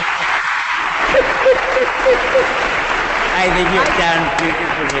 I think you've done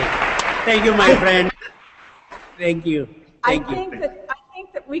beautifully. Thank you, my friend. Thank you. I think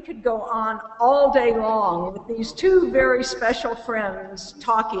that we could go on all day long with these two very special friends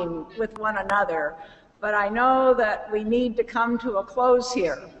talking with one another, but I know that we need to come to a close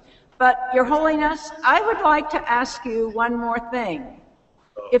here. But Your Holiness, I would like to ask you one more thing.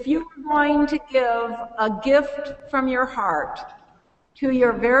 If you were going to give a gift from your heart to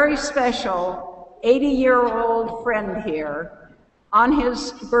your very special 80-year-old friend here on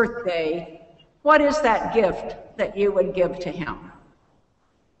his birthday, What is that gift that you would give to him?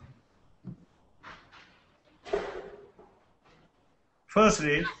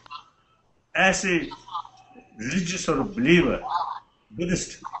 Firstly, as a religious or a believer,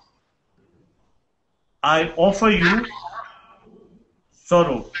 Buddhist, I offer you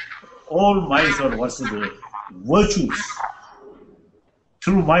all my virtues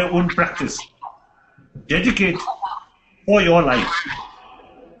through my own practice, dedicate for your life,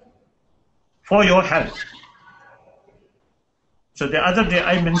 for your health. So the other day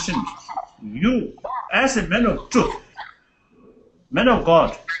I mentioned, you as a man of truth, man of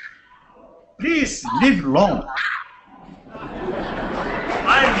God, please live long.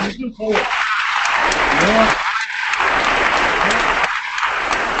 I'm looking forward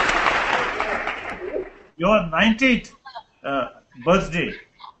your 90th birthday.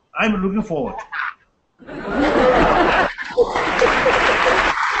 I'm looking forward.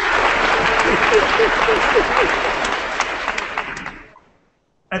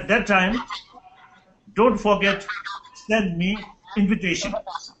 At that time, don't forget, send me invitation.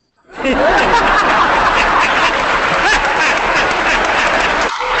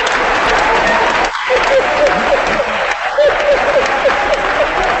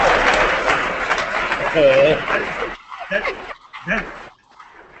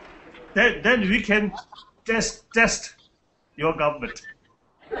 Then we can test your government.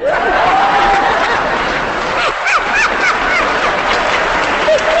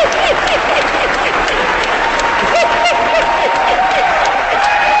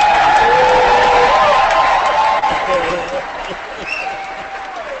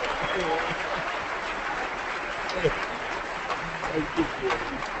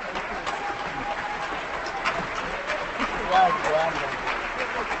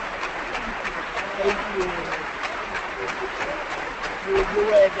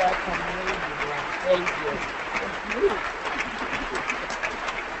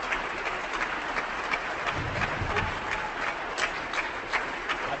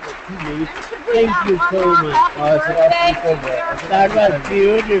 Thank you so much. That was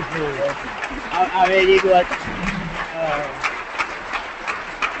beautiful. I really got.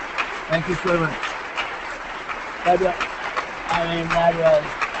 Thank you so much. That was, that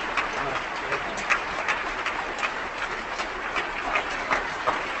was.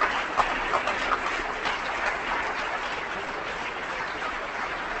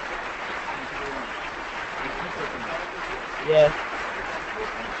 Yes.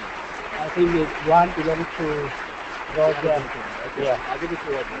 I think it's one belongs to Roger. Yeah, I give it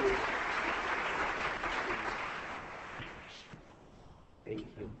to Roger. Thank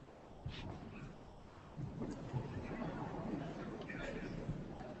you.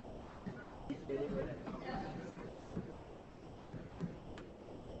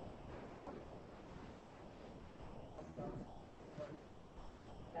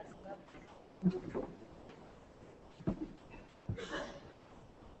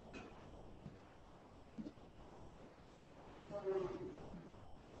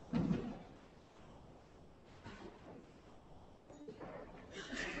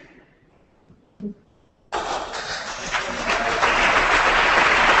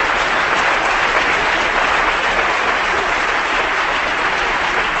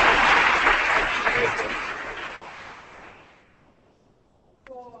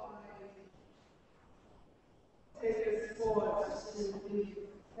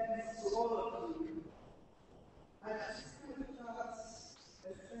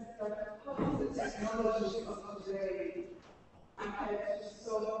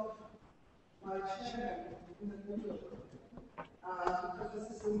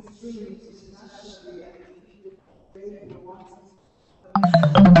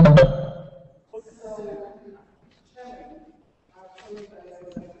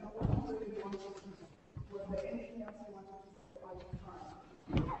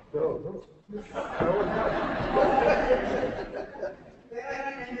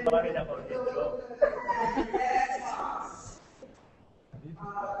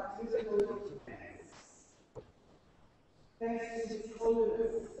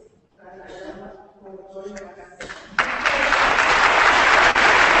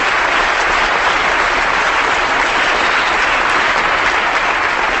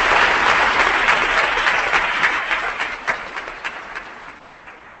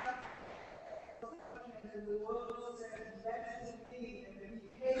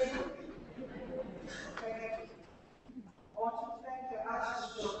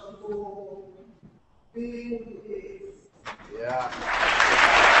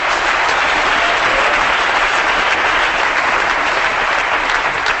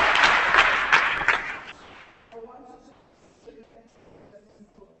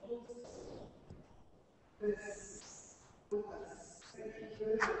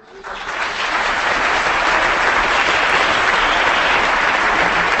 In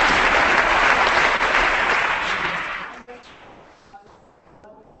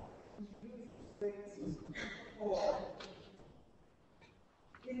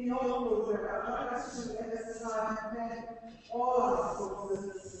your program, I want us to at this time thank all our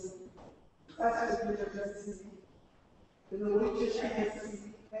sponsors, such as the university, the Norwegian Embassy,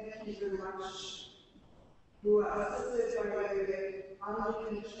 thank you very much, who are assisted by the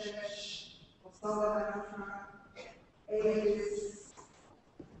Anglican Church of Southern Africa, AIS,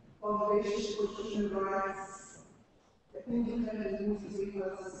 Foundation for Human Rights, the Independent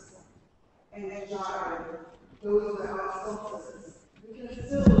Newspapers, and JARA. Those are our sponsors. We can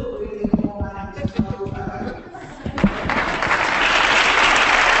still bring in more money to our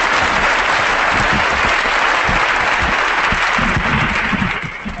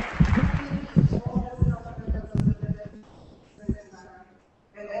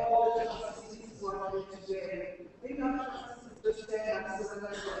and all the trustees who are here today. Maybe not trustees, but stand up so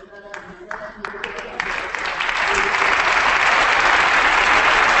that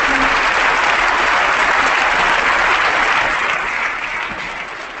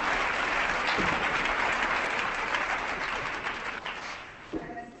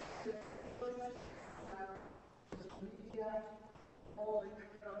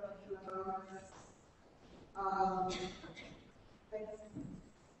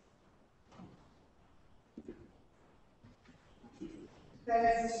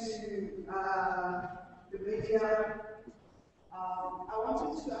thanks to the media. I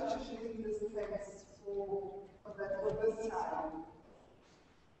wanted to actually give this thanks for this time.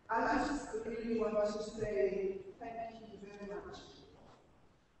 I just really want to say thank you very much,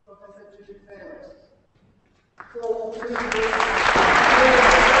 Professor Tutu, for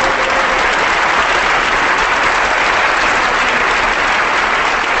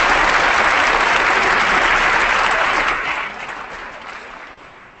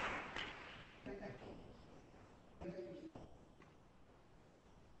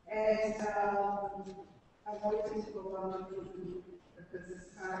and I'm waiting for one to do at this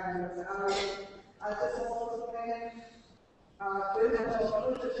time. I just want to thank very much our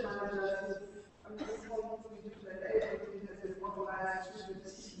project managers. I'm just wanting to do that everything has been organized through the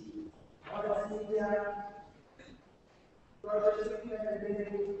team. Our media, Robert, and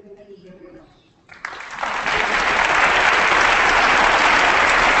thank you very much.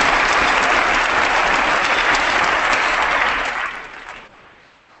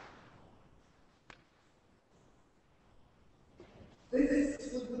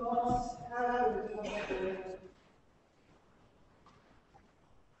 This would not happen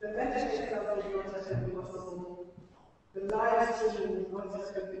the messages of the would not have been possible, the live streaming would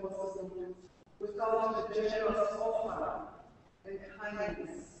not have been possible without the generous offer and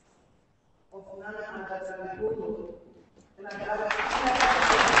kindness of none other than Google. And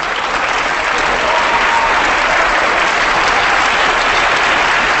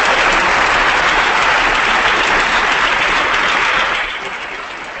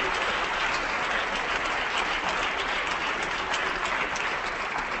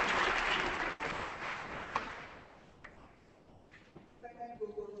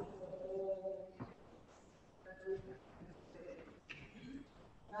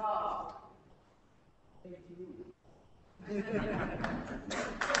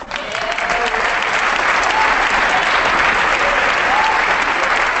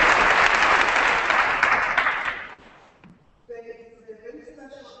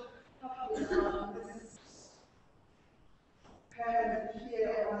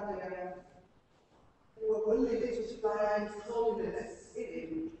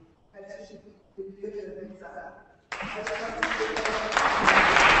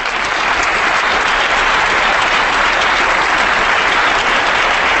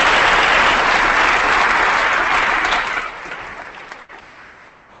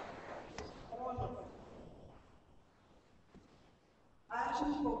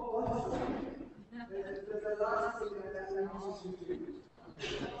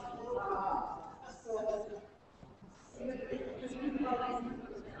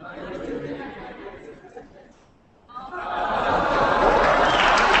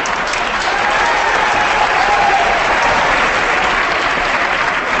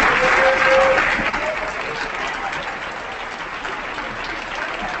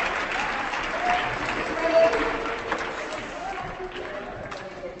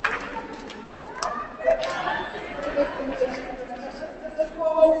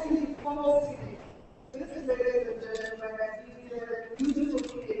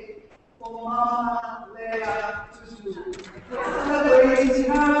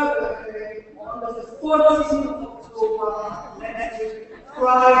 14th October, next week,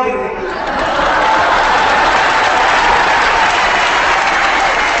 Friday.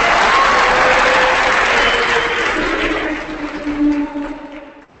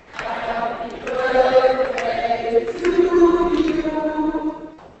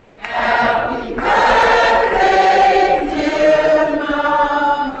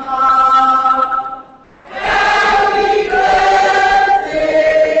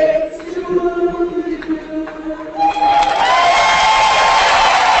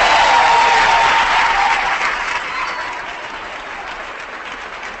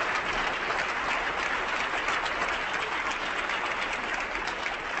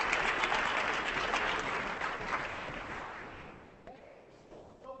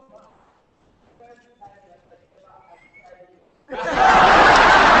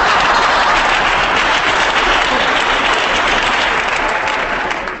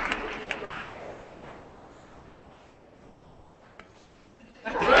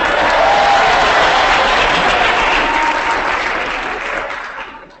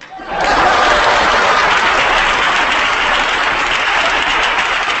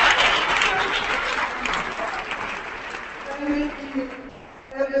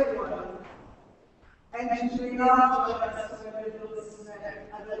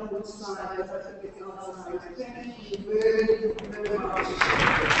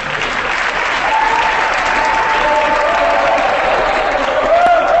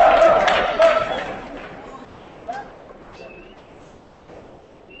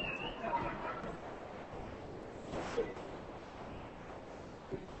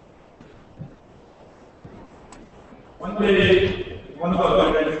 One day, one of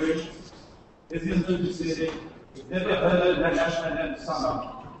our graduates is to say, "You've never heard the national anthem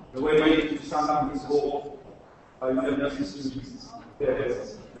sung the way we sung up this hall. You have nothing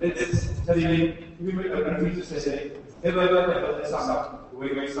Let's tell you, we will agree to say, never heard the sung up the way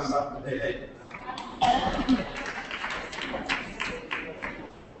we sung up today."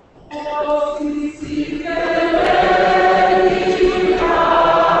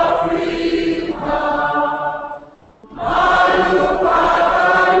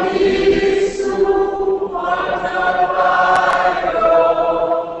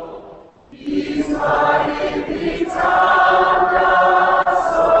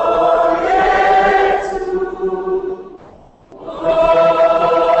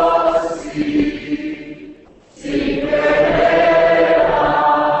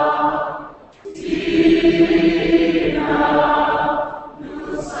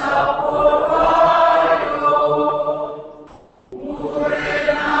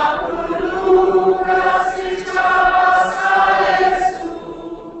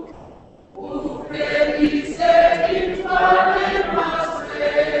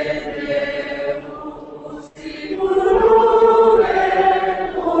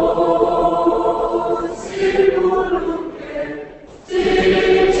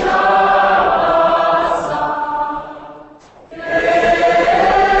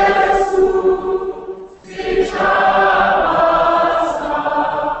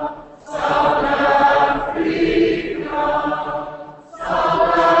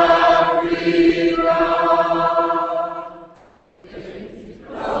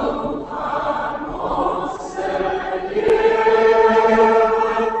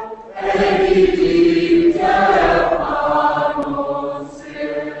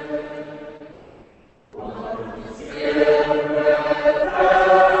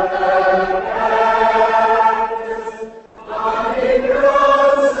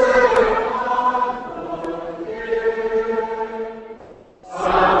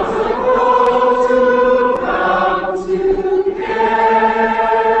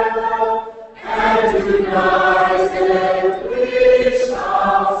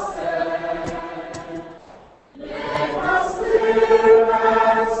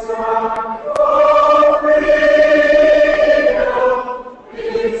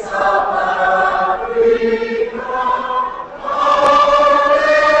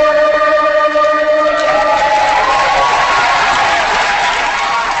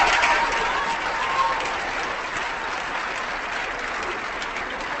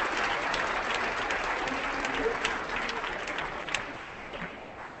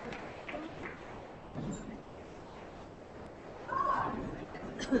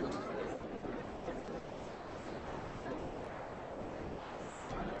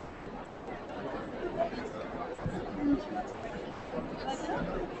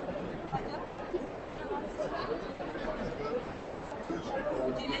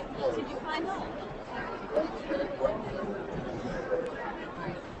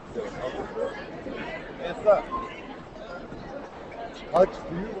 that? Kaç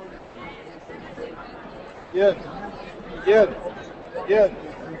büyük? Gel. Gel. Gel.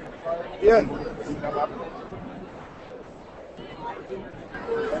 Gel.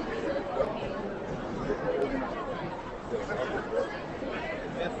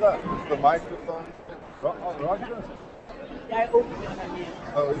 Yes, the microphone. Roger?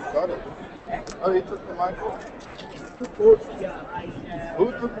 Oh, he's got it. Oh, he took the microphone?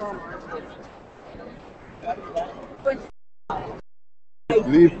 Who took my microphone?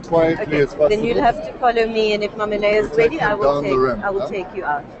 Leave quietly as possible. Then you'll have to follow me, and if Mamela is ready, I will Down the rim, take you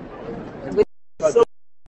out.